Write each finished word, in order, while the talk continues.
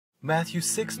Matthew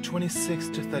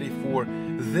 6:26-34.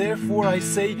 Therefore I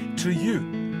say to you,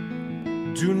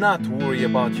 do not worry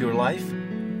about your life,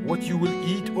 what you will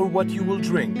eat or what you will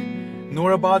drink,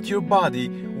 nor about your body,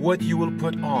 what you will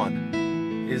put on.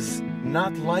 Is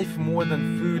not life more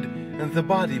than food, and the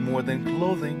body more than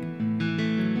clothing?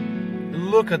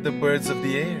 Look at the birds of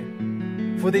the air,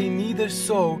 for they neither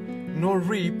sow, nor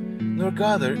reap, nor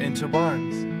gather into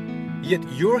barns, yet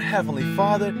your heavenly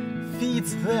Father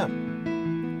feeds them.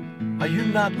 Are you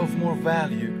not of more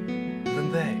value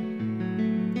than they?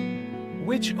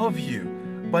 Which of you,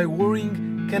 by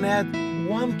worrying, can add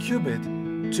 1 cubit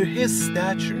to his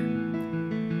stature?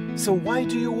 So why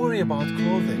do you worry about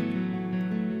clothing?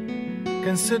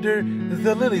 Consider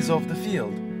the lilies of the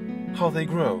field, how they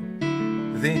grow.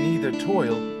 They neither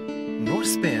toil nor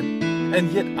spin,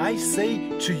 and yet I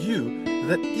say to you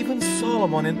that even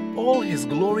Solomon in all his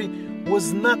glory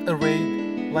was not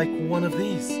arrayed like one of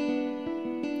these.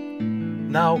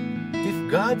 Now, if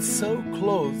God so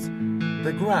clothes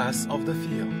the grass of the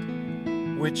field,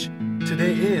 which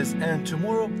today is and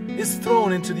tomorrow is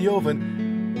thrown into the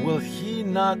oven, will He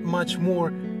not much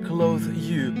more clothe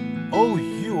you, O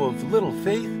you of little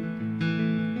faith?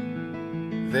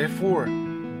 Therefore,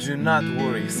 do not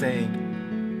worry,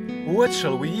 saying, what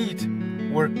shall we eat?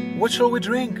 Or what shall we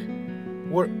drink?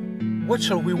 Or what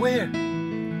shall we wear?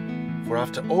 For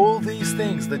after all these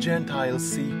things the Gentiles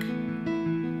seek.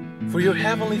 For your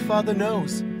heavenly Father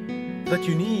knows that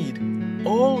you need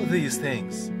all these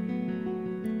things.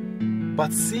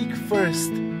 But seek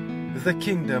first the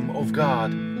kingdom of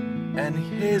God and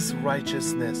His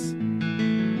righteousness,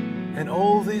 and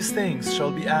all these things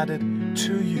shall be added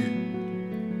to you.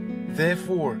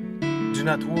 Therefore, do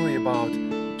not worry about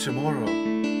tomorrow,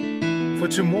 for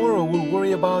tomorrow will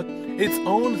worry about its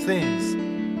own things.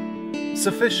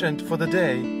 Sufficient for the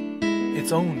day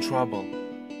its own trouble.